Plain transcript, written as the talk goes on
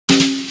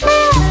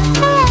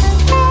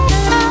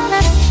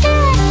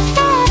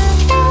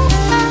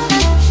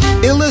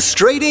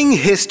Illustrating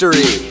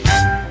history.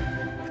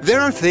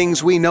 There are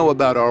things we know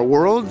about our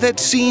world that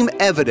seem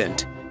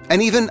evident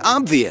and even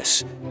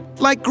obvious,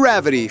 like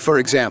gravity, for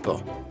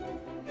example.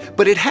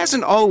 But it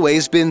hasn't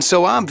always been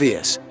so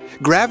obvious.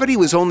 Gravity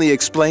was only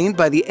explained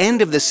by the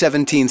end of the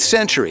 17th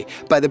century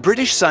by the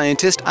British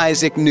scientist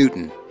Isaac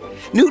Newton.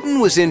 Newton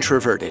was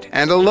introverted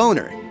and a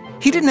loner.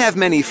 He didn't have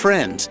many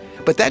friends,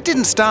 but that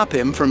didn't stop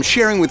him from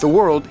sharing with the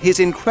world his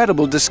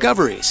incredible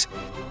discoveries.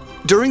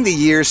 During the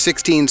year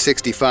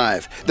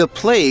 1665, the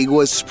plague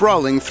was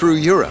sprawling through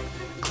Europe,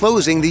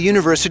 closing the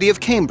University of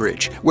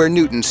Cambridge, where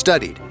Newton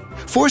studied,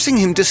 forcing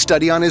him to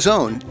study on his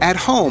own, at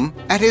home,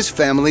 at his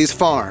family's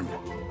farm.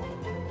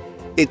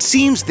 It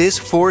seems this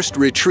forced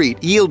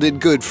retreat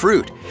yielded good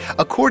fruit.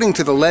 According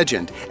to the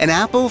legend, an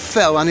apple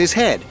fell on his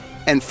head,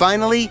 and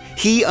finally,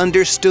 he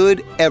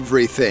understood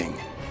everything.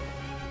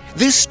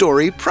 This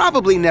story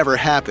probably never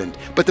happened,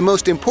 but the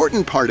most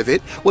important part of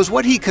it was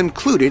what he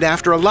concluded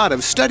after a lot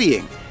of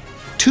studying.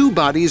 Two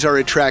bodies are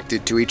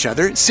attracted to each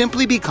other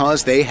simply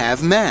because they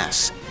have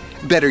mass.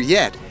 Better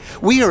yet,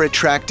 we are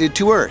attracted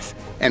to Earth,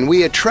 and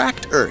we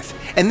attract Earth,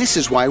 and this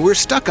is why we're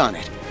stuck on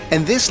it.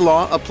 And this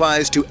law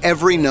applies to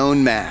every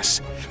known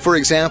mass. For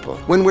example,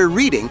 when we're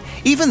reading,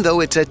 even though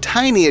it's a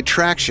tiny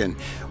attraction,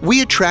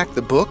 we attract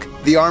the book,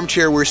 the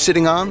armchair we're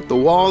sitting on, the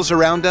walls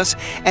around us,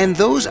 and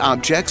those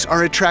objects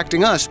are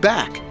attracting us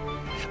back.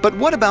 But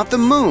what about the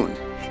moon?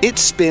 It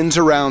spins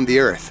around the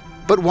Earth.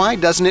 But why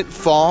doesn't it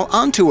fall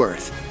onto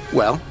Earth?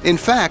 Well, in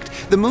fact,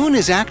 the moon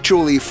is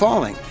actually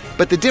falling,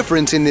 but the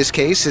difference in this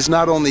case is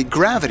not only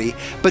gravity,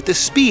 but the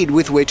speed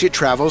with which it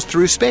travels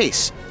through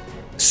space.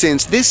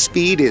 Since this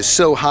speed is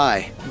so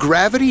high,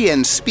 gravity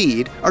and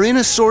speed are in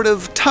a sort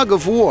of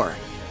tug-of-war.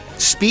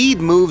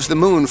 Speed moves the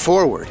moon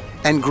forward,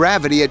 and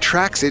gravity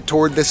attracts it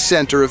toward the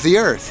center of the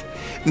Earth,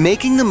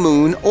 making the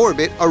moon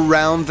orbit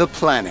around the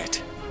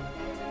planet.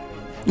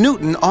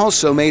 Newton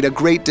also made a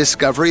great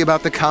discovery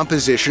about the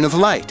composition of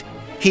light.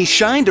 He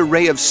shined a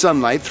ray of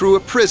sunlight through a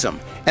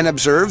prism and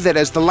observed that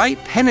as the light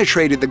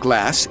penetrated the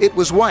glass, it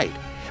was white.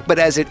 But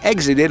as it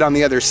exited on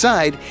the other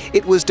side,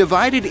 it was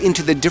divided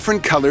into the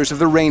different colors of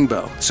the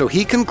rainbow. So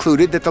he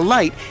concluded that the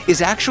light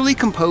is actually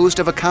composed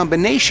of a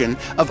combination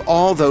of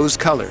all those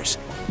colors.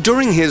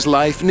 During his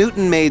life,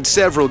 Newton made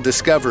several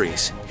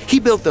discoveries. He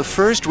built the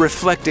first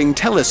reflecting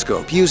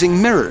telescope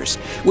using mirrors,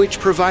 which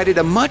provided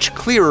a much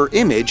clearer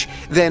image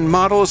than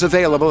models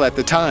available at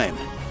the time.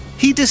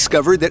 He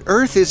discovered that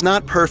Earth is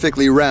not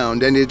perfectly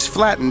round and it's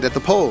flattened at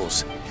the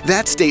poles.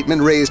 That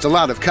statement raised a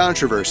lot of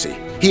controversy.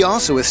 He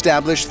also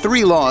established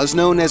 3 laws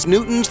known as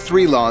Newton's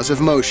 3 laws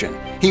of motion.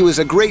 He was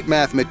a great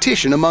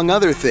mathematician, among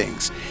other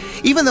things.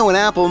 Even though an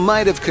apple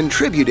might have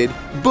contributed,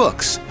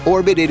 books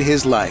orbited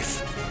his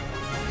life.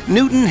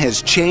 Newton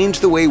has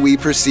changed the way we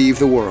perceive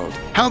the world.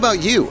 How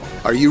about you?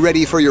 Are you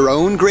ready for your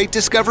own great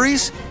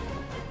discoveries?